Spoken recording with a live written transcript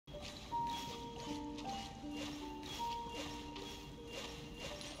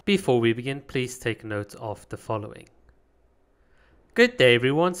Before we begin, please take note of the following. Good day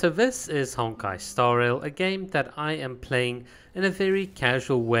everyone, so this is Honkai Star Rail, a game that I am playing in a very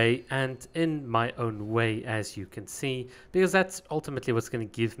casual way and in my own way, as you can see, because that's ultimately what's going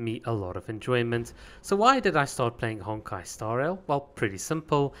to give me a lot of enjoyment. So why did I start playing Honkai Star Rail? Well, pretty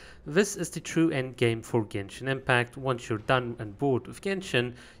simple. This is the true end game for Genshin Impact. Once you're done and bored with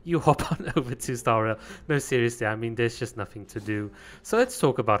Genshin, you hop on over to Star Rail. No, seriously, I mean, there's just nothing to do. So let's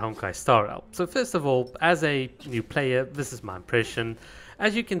talk about Honkai Star Rail. So first of all, as a new player, this is my impression.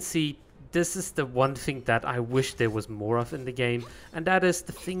 As you can see, this is the one thing that I wish there was more of in the game, and that is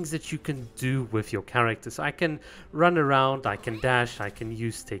the things that you can do with your characters. I can run around, I can dash, I can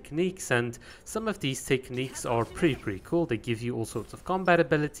use techniques, and some of these techniques are pretty cool. They give you all sorts of combat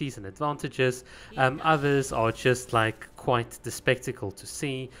abilities and advantages. Others are just like quite the spectacle to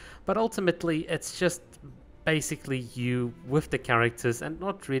see, but ultimately it's just basically you with the characters and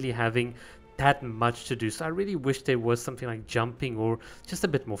not really having that much to do. So I really wish there was something like jumping or just a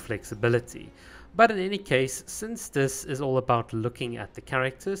bit more flexibility. But in any case, since this is all about looking at the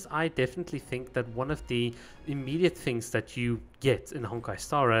characters, I definitely think that one of the immediate things that you get in Honkai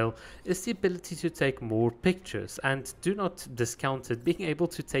Star Rail is the ability to take more pictures, and do not discount it. Being able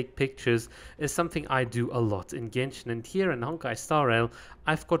to take pictures is something I do a lot in Genshin, and here in Honkai Star Rail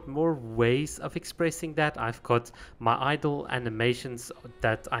I've got more ways of expressing that. I've got my idle animations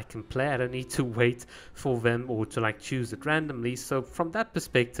that I can play. I don't need to wait for them or to like choose it randomly. So from that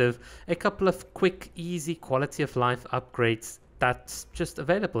perspective, a couple of quick, easy quality of life upgrades that's just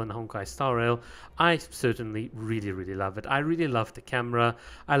available in Honkai Star Rail. I certainly really love it. I really love the camera.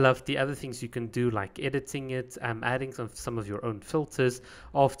 I love the other things you can do, like editing it, adding some of your own filters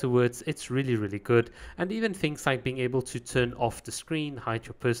afterwards. It's really good. And even things like being able to turn off the screen, hide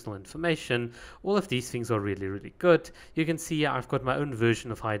your personal information, all of these things are really good. You can see I've got my own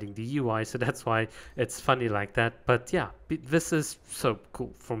version of hiding the UI, so that's why it's funny like that. But yeah, this is so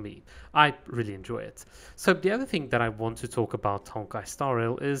cool for me. I really enjoy it. So the other thing that I want to talk about Honkai Star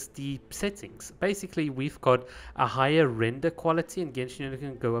Rail is the settings. Basically, we've got a higher render quality. In Genshin you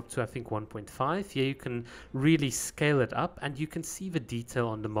can go up to I think 1.5. Here you can really scale it up, and you can see the detail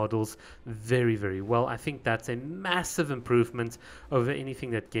on the models very well. I think that's a massive improvement over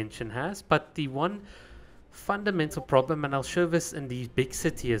anything that Genshin has. But the one fundamental problem, and I'll show this in the big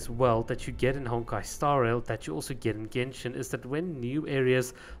city as well, that you get in Honkai Star Rail that you also get in Genshin, is that when new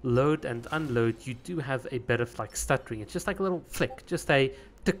areas load and unload, you do have a bit of like stuttering. It's just like a little flick, just a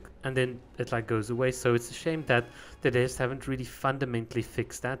tick, and then it like goes away. So it's a shame that the devs haven't really fundamentally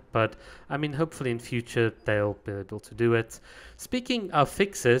fixed that, but I mean, hopefully in future they'll be able to do it. Speaking of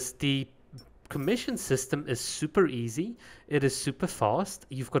fixes, the commission system is super easy. It is super fast.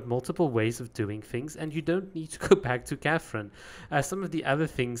 You've got multiple ways of doing things, and you don't need to go back to Catherine. Some of the other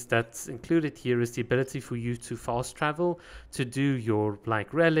things that's included here is the ability for you to fast travel, to do your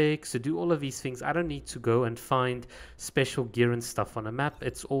like relics, to do all of these things. I don't need to go and find special gear and stuff on a map.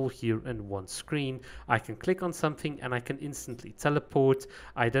 It's all here in one screen. I can click on something and I can instantly teleport.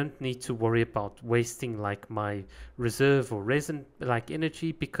 I don't need to worry about wasting like my reserve or resin like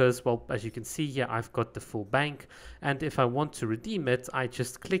energy, because, well, as you can see here, I've got the full bank, and if I want to redeem it, I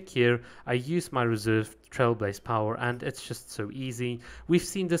just click here, I use my reserve Trailblaze power, and it's just so easy. We've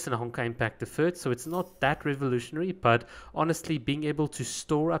seen this in Honkai Impact the Third, so it's not that revolutionary, but honestly, being able to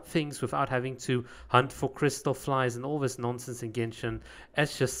store up things without having to hunt for crystal flies and all this nonsense in Genshin,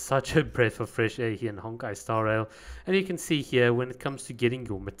 it's just such a breath of fresh air here in Honkai Star Rail. And you can see here, when it comes to getting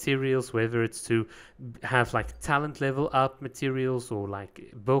your materials, whether it's to have like talent level up materials or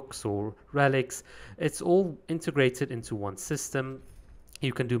like books or relics, it's all integrated into one system.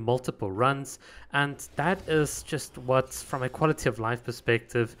 You can do multiple runs, and that is just what's, from a quality of life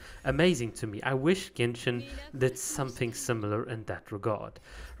perspective, amazing to me. I wish Genshin did something similar in that regard.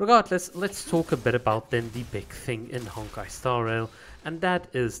 Regardless, let's talk a bit about then the big thing in Honkai Star Rail, and that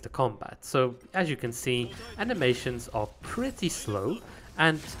is the combat. So as you can see, animations are pretty slow.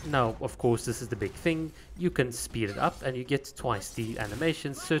 And now, of course, this is the big thing. You can speed it up and you get twice the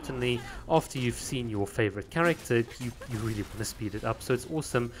animations. Certainly, after you've seen your favorite character, you really want to speed it up. So it's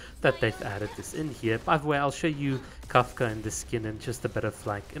awesome that they've added this in here. By the way, I'll show you Kafka in the skin in just a bit of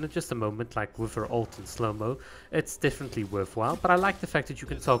like, in just a moment, like with her ult in slow-mo. It's definitely worthwhile, but I like the fact that you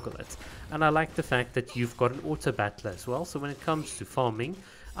can toggle it. And I like the fact that you've got an auto battler as well. So when it comes to farming,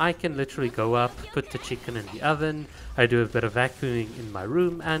 I can literally go up, put the chicken in the oven, I do a bit of vacuuming in my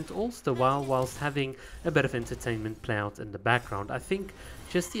room, and also the whilst having a bit of entertainment play out in the background. I think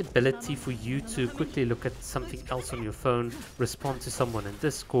just the ability for you to quickly look at something else on your phone, respond to someone in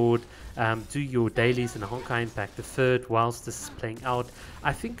Discord, do your dailies in Honkai Impact the Third whilst this is playing out.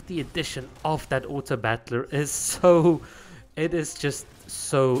 I think the addition of that auto battler is it is just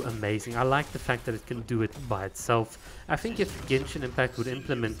so amazing. I like the fact that it can do it by itself. I think if Genshin Impact would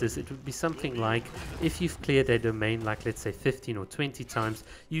implement this, it would be something like if you've cleared a domain like let's say 15 or 20 times,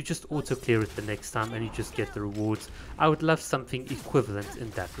 you just auto clear it the next time and you just get the rewards. I would love something equivalent in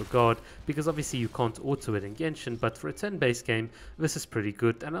that regard, because obviously you can't auto it in Genshin, but for a turn-based game this is pretty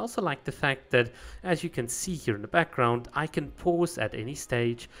good. And I also like the fact that, as you can see here in the background, I can pause at any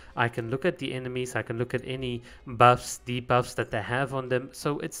stage, I can look at the enemies, I can look at any buffs, debuffs that they have on them.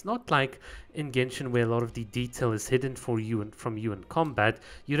 So it's not like in Genshin where a lot of the detail is hidden for you and from you in combat.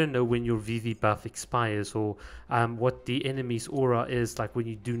 You don't know when your VV buff expires or what the enemy's aura is like when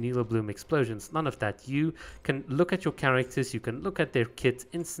you do Nilo Bloom explosions. None of that. You can look at your characters, you can look at their kit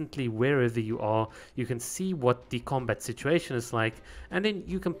instantly wherever you are, you can see what the combat situation is like, and then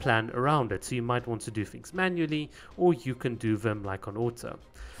you can plan around it. So you might want to do things manually, or you can do them like on auto.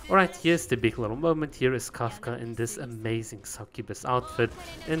 Alright, here's the big little moment. Here is Kafka in this amazing succubus outfit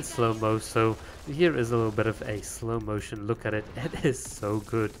in slow-mo. So here is a little bit of a slow motion look at it. It is so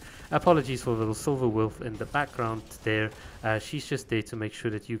good. Apologies for the little silver wolf in the background there. She's just there to make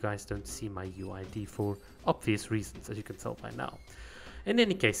sure that you guys don't see my UID for obvious reasons, as you can tell by now. In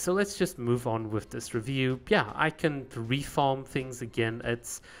any case, so let's just move on with this review. Yeah, I can reform things again.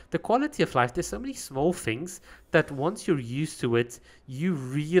 It's the quality of life. There's so many small things that once you're used to it, you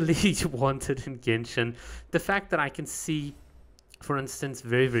really want it in Genshin. The fact that I can see, for instance,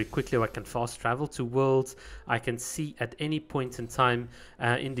 very quickly, I can fast travel to worlds. I can see at any point in time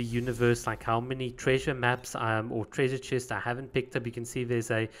in the universe like how many treasure maps or treasure chests I haven't picked up. You can see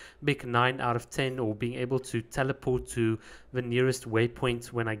there's a big 9 out of 10, or being able to teleport to the nearest waypoint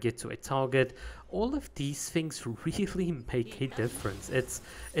when I get to a target. All of these things really make a difference.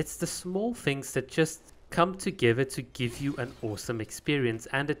 It's the small things that just come together to give you an awesome experience,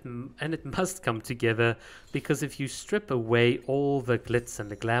 and it must come together, because if you strip away all the glitz and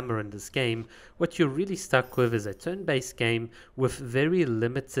the glamour in this game, what you're really stuck with is a turn-based game with very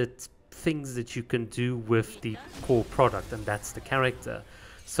limited things that you can do with the core product, and that's the character.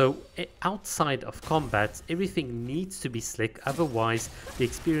 So outside of combat, everything needs to be slick, otherwise the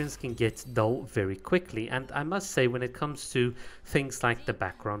experience can get dull very quickly. And I must say, when it comes to things like the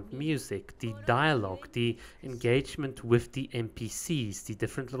background music, the dialogue, the engagement with the NPCs, the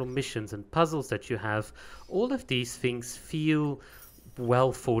different little missions and puzzles that you have, all of these things feel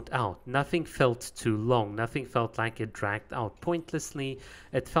well thought out. Nothing felt too long, nothing felt like it dragged out pointlessly.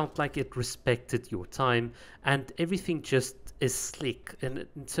 It felt like it respected your time, and everything just is slick in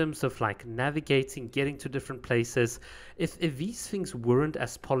terms of like navigating, getting to different places. If these things weren't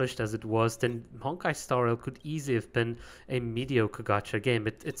as polished as it was, then Honkai Star Rail could easily have been a mediocre gacha game.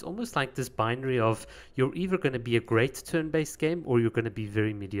 It's almost like this binary of you're either going to be a great turn-based game or you're going to be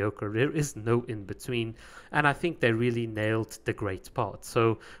very mediocre. There is no in between, and I think they really nailed the great part.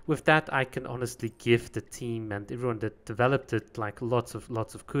 So with that, I can honestly give the team and everyone that developed it like lots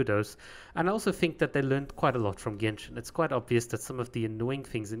of kudos. And I also think that they learned quite a lot from Genshin. It's quite obvious that some of the annoying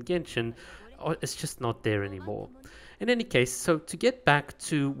things in Genshin it's just not there anymore. In any case, so to get back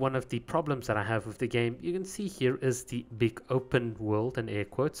to one of the problems that I have with the game, you can see here is the big open world in air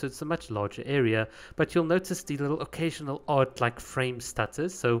quotes. So it's a much larger area, but you'll notice the little occasional odd like frame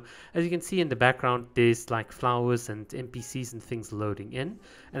stutters. So as you can see in the background, there's like flowers and NPCs and things loading in.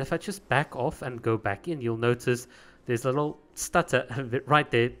 And if I just back off and go back in, you'll notice there's a little stutter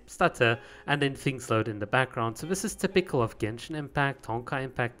right there, stutter, and then things load in the background. So this is typical of Genshin Impact, Honkai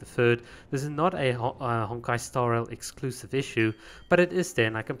Impact the Third. This is not a Honkai Star Rail exclusive issue, but it is there,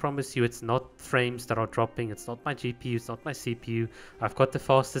 and I can promise you it's not frames that are dropping. It's not my GPU, it's not my CPU. I've got the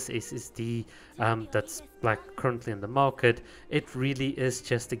fastest SSD that's like currently in the market. It really is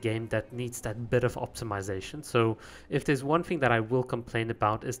just a game that needs that bit of optimization. So if there's one thing that I will complain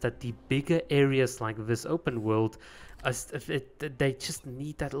about, is that the bigger areas like this open world, they just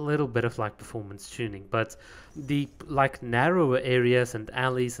need that little bit of like performance tuning. But the like narrower areas and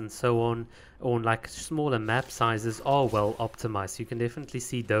alleys and so on, or like smaller map sizes, are well optimized. You can definitely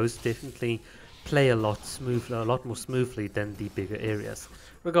see those definitely play a lot more smoothly than the bigger areas.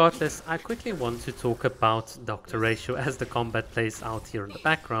 Regardless, I quickly want to talk about Dr. Ratio as the combat plays out here in the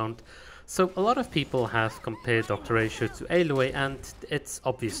background. So a lot of people have compared Dr. Ratio to Aloy, and it's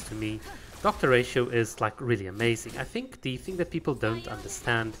obvious to me Doctor Ratio is like really amazing. I think the thing that people don't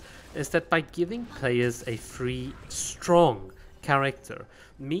understand is that by giving players a free, strong character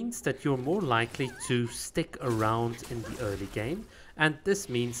means that you're more likely to stick around in the early game, and this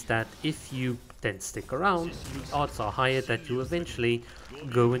means that if you then stick around, the odds are higher that you eventually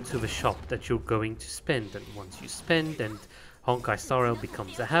go into the shop that you're going to spend, and once you spend and Honkai Star Rail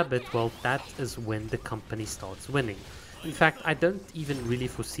becomes a habit, well, that is when the company starts winning. In fact, I don't even really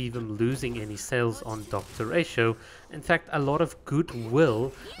foresee them losing any sales on Dr. Ratio. In fact, a lot of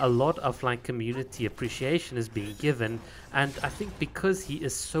goodwill, a lot of like community appreciation is being given, and I think because he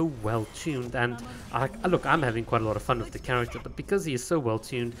is so well tuned, and look, I'm having quite a lot of fun with the character, but because he is so well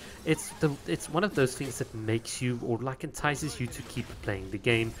tuned, it's one of those things that makes you, or like entices you to keep playing the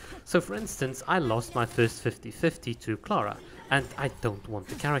game. So for instance, I lost my first 50-50 to Clara, and I don't want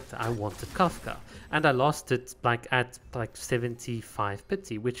the character, I wanted Kafka, and I lost it like at like 75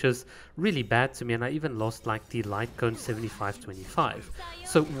 pity, which is really bad to me, and I even lost like the light cone 75-25.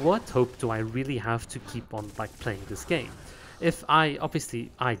 So what hope do I really have to keep on like playing this game? If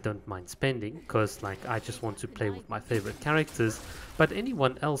obviously I don't mind spending, because like I just want to play with my favorite characters, but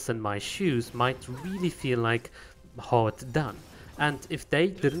anyone else in my shoes might really feel like hard done. And if they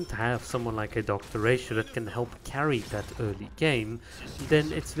didn't have someone like a Dr. Ratio that can help carry that early game,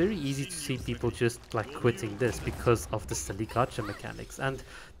 then it's very easy to see people just like quitting this because of the silly gacha mechanics. And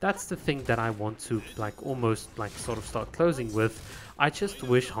that's the thing that I want to like almost like sort of start closing with. I just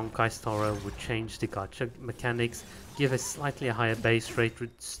wish Honkai Star Rail would change the gacha mechanics, give a slightly higher base rate,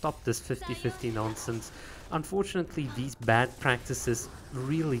 would stop this 50-50 nonsense. Unfortunately, these bad practices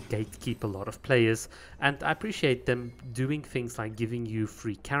really gatekeep a lot of players, and I appreciate them doing things like giving you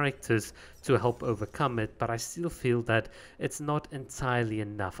free characters to help overcome it, but I still feel that it's not entirely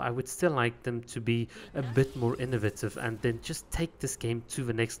enough. I would still like them to be a bit more innovative and then just take this game to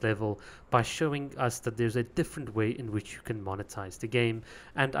the next level by showing us that there's a different way in which you can monetize the game.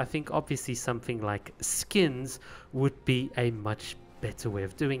 And I think obviously something like skins would be a much better way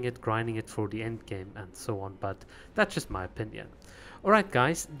of doing it, grinding it for the end game and so on, but that's just my opinion. Alright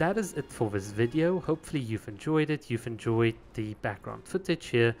guys, that is it for this video. Hopefully you've enjoyed it, you've enjoyed the background footage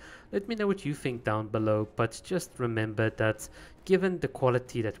here. Let me know what you think down below, but just remember that given the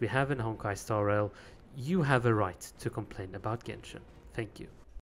quality that we have in Honkai Star Rail, you have a right to complain about Genshin. Thank you.